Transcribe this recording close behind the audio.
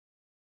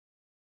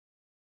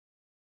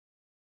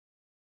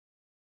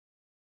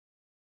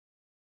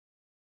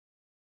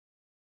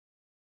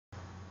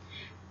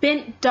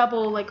bent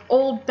double like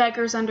old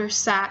beggars under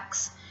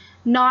sacks.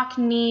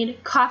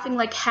 Knock-kneed, coughing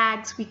like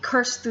hags, we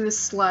curse through the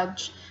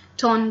sludge,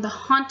 till on the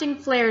haunting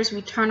flares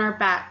we turn our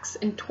backs,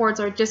 and towards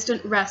our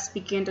distant rest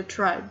begin to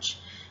trudge.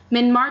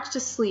 Men march to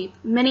sleep,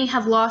 many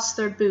have lost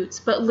their boots,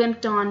 but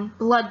limped on,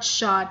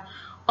 bloodshot,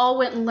 all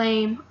went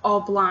lame,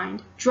 all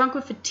blind, drunk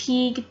with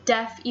fatigue,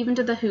 deaf even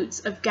to the hoots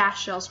of gas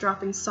shells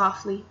dropping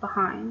softly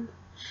behind.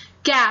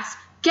 Gasp!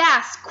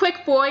 Gasp!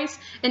 Quick, boys!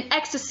 An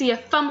ecstasy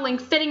of fumbling,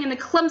 fitting in the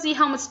clumsy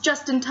helmets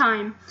just in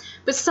time.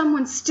 But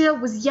someone still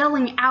was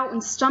yelling out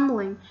and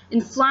stumbling,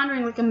 and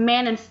floundering like a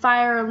man in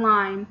fire or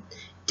lime.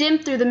 Dim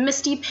through the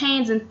misty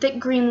panes and thick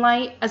green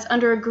light, as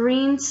under a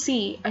green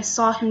sea I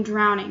saw him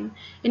drowning.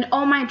 In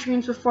all my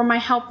dreams before my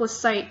helpless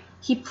sight,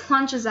 he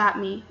plunges at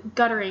me,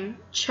 guttering,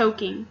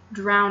 choking,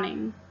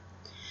 drowning.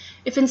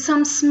 If in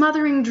some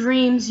smothering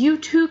dreams you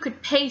too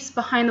could pace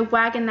behind the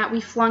wagon that we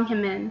flung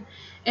him in,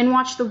 and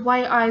watch the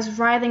white eyes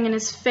writhing in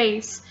his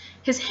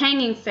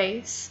hanging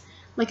face,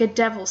 like a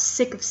devil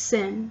sick of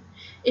sin.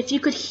 If you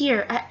could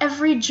hear, at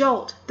every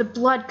jolt, the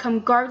blood come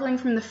gargling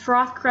from the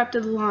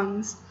froth-corrupted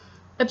lungs,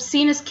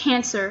 obscene as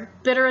cancer,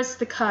 bitter as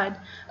the cud,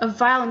 of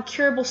vile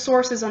incurable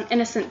sources on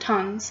innocent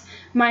tongues,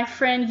 my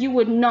friend, you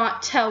would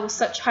not tell with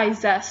such high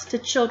zest to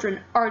children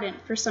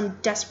ardent for some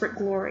desperate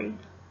glory.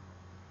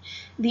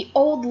 The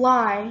old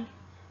lie,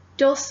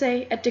 Dulce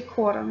et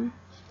Decorum,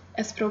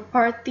 est pro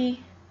parte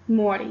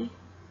mori.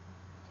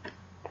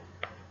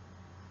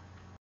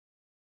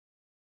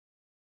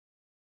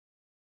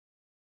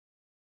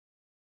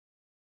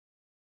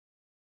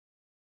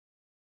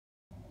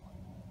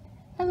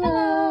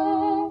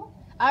 Hello!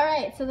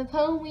 Alright, so the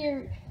poem we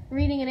are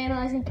reading and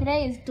analyzing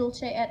today is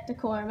Dulce et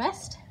Decorum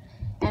est,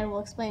 and we'll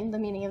explain the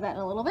meaning of that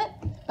in a little bit,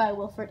 by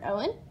Wilfred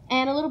Owen.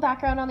 And a little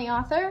background on the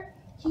author.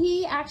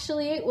 He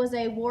actually was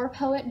a war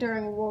poet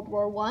during World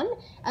War I,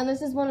 and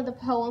this is one of the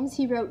poems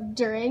he wrote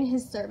during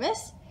his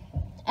service.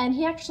 And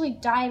he actually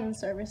died in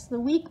service the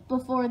week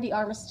before the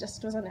armistice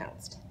was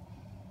announced.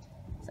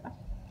 So,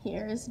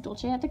 here is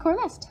Dulce et Decorum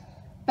est.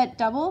 Bent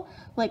double,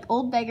 like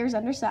old beggars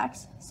under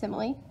sacks,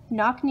 simile.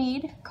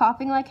 Knock-kneed,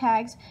 coughing like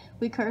hags,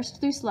 we cursed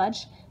through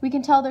sludge. We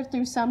can tell they're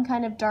through some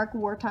kind of dark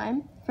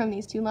wartime from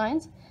these two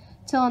lines.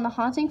 Till on the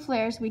haunting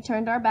flares we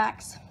turned our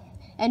backs,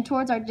 and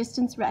towards our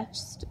distant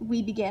rest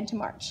we began to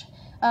march.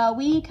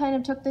 We kind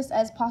of took this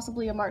as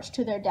possibly a march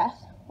to their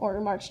death, or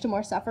a march to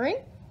more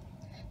suffering.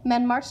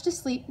 Men marched to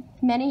sleep,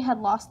 many had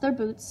lost their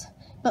boots,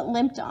 but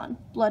limped on,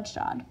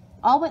 bloodshot.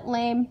 All went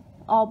lame,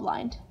 all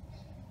blind.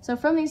 So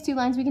from these two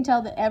lines, we can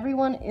tell that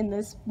everyone in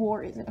this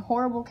war is in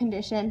horrible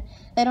condition.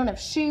 They don't have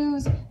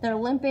shoes, they're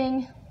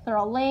limping, they're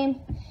all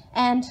lame,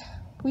 and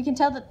we can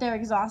tell that they're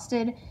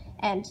exhausted,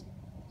 and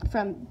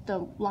from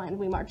the line,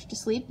 we march to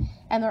sleep,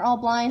 and they're all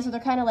blind, so they're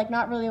kind of like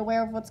not really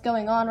aware of what's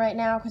going on right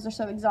now because they're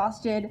so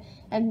exhausted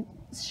and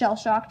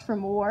shell-shocked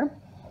from war.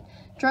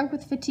 Drunk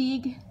with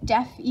fatigue,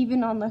 deaf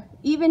even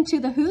to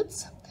the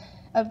hoots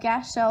of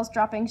gas shells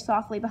dropping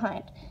softly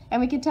behind.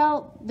 And we can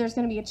tell there's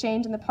going to be a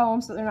change in the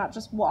poem, so they're not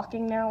just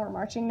walking now or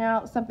marching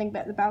now. Something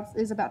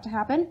is about to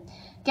happen.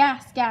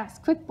 Gas, gas,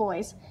 quick,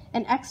 boys.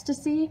 An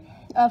ecstasy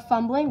of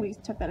fumbling, we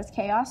took that as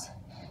chaos.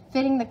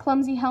 Fitting the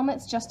clumsy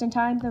helmets just in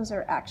time, those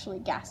are actually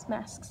gas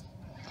masks.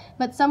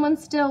 But someone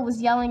still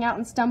was yelling out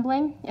and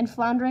stumbling and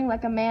floundering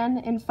like a man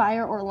in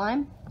fire or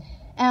lime.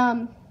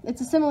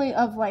 It's a simile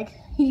of like,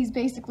 he's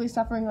basically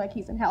suffering like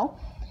he's in hell.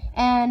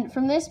 And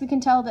from this, we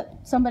can tell that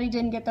somebody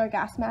didn't get their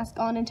gas mask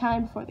on in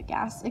time before the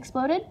gas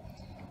exploded.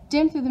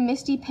 Dim through the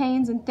misty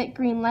panes and thick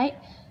green light,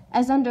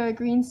 as under a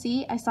green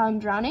sea, I saw him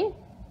drowning.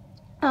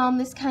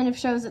 This kind of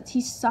shows that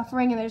he's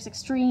suffering and there's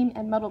extreme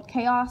and muddled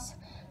chaos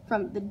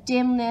from the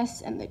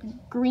dimness and the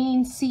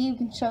green sea. You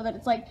can show that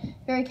it's like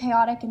very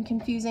chaotic and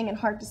confusing and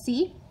hard to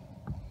see.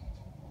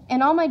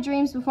 In all my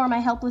dreams before my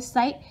helpless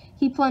sight,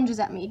 he plunges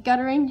at me,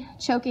 guttering,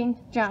 choking,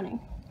 drowning.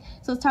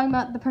 So it's talking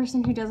about the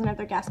person who doesn't have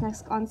their gas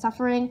mask on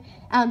suffering,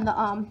 and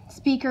the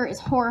speaker is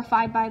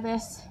horrified by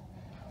this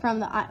from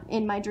the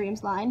in my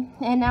dreams line.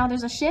 And now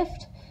there's a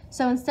shift.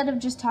 So instead of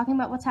just talking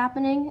about what's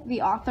happening,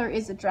 the author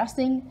is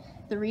addressing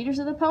the readers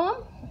of the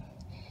poem.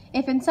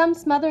 If in some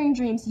smothering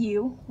dreams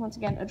you, once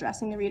again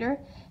addressing the reader,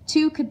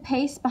 too could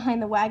pace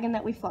behind the wagon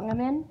that we flung him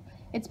in.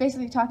 It's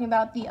basically talking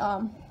about the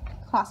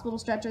hospital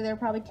stretcher they were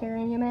probably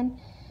carrying him in,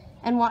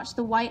 and watch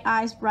the white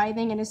eyes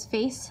writhing in his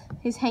face,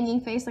 his hanging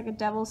face like a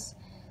devil's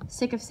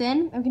sick of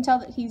sin. And we can tell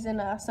that he's in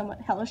a somewhat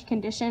hellish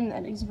condition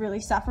and he's really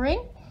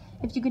suffering.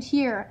 If you could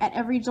hear at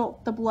every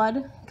jolt the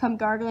blood come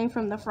gargling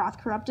from the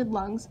froth-corrupted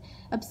lungs,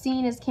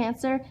 obscene as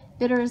cancer,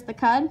 bitter as the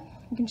cud,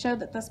 you can show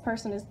that this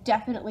person is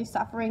definitely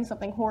suffering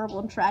something horrible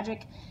and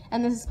tragic,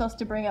 and this is supposed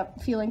to bring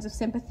up feelings of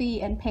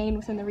sympathy and pain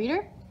within the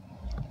reader.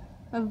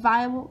 Of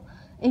vile,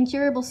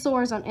 incurable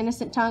sores on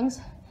innocent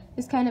tongues.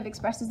 This kind of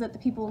expresses that the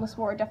people in this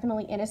war are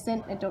definitely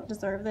innocent and don't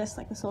deserve this,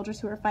 like the soldiers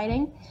who are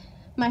fighting.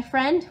 My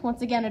friend,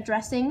 once again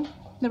addressing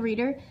the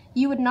reader,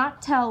 you would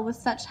not tell with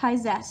such high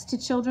zest to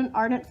children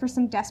ardent for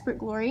some desperate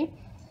glory.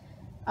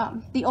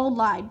 The old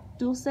lie,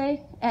 Dulce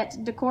et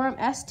Decorum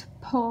est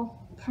pro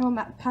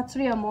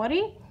patria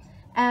mori.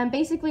 And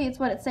basically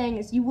what it's saying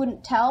is you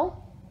wouldn't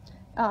tell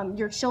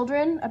your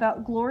children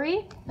about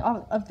glory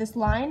of this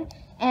line.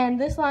 And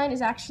this line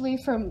is actually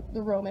from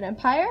the Roman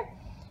Empire.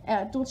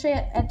 Dulce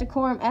et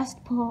decorum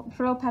est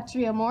pro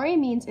patria mori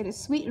means it is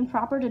sweet and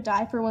proper to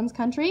die for one's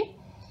country.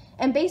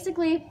 And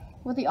basically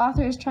what the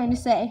author is trying to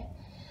say,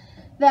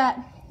 that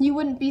you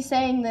wouldn't be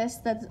saying this,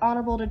 that it's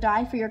honorable to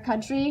die for your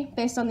country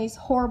based on these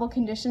horrible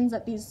conditions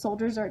that these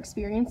soldiers are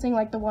experiencing,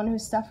 like the one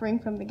who's suffering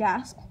from the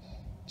gas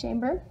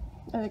chamber,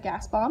 or the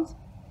gas bombs.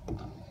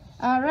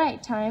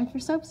 Alright, time for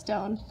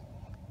soapstone.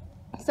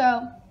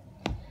 So,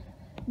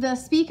 the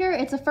speaker,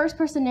 it's a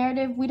first-person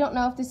narrative. We don't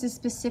know if this is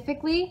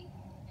specifically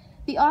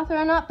the author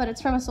or not, but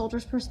it's from a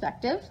soldier's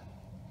perspective.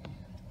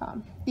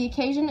 The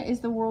occasion is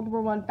the World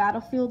War I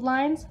battlefield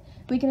lines.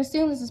 We can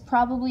assume this is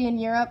probably in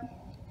Europe.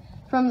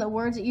 From the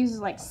words it uses,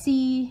 like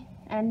sea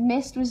and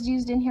mist was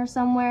used in here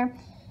somewhere.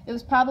 It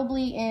was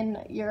probably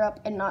in Europe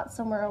and not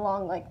somewhere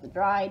along like the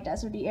dry,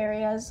 deserty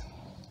areas.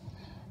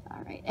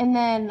 All right, and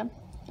then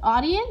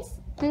audience.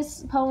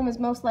 This poem is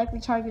most likely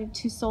targeted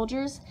to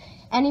soldiers,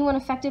 anyone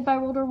affected by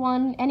World War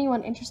I,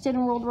 anyone interested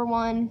in World War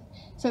I.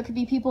 So it could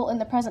be people in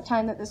the present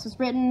time that this was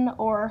written,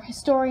 or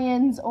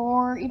historians,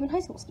 or even high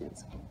school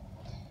students.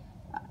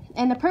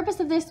 And the purpose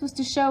of this was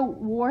to show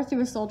war through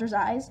a soldier's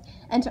eyes,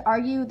 and to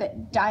argue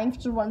that dying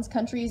for one's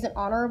country isn't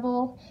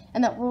honorable,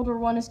 and that World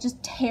War I is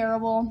just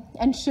terrible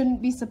and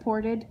shouldn't be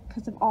supported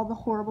because of all the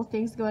horrible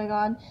things going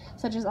on,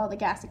 such as all the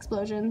gas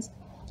explosions.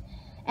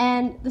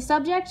 And the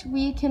subject,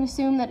 we can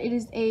assume that it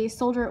is a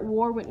soldier at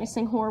war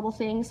witnessing horrible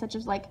things, such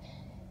as like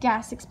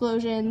gas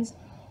explosions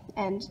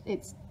and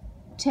its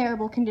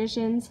terrible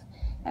conditions,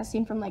 as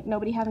seen from like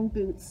nobody having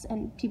boots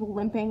and people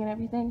limping and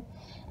everything.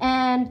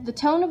 And the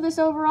tone of this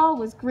overall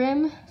was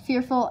grim,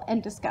 fearful,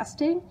 and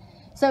disgusting.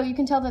 So you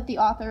can tell that the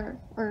author,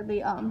 or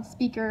the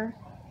speaker,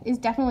 is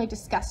definitely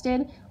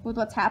disgusted with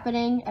what's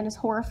happening and is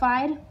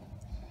horrified.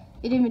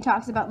 It even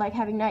talks about like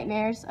having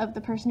nightmares of the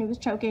person who was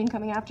choking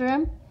coming after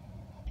him.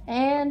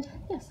 And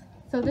yes,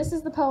 so this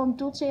is the poem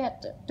Dulce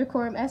et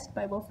Decorum Est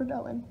by Wilfred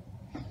Owen.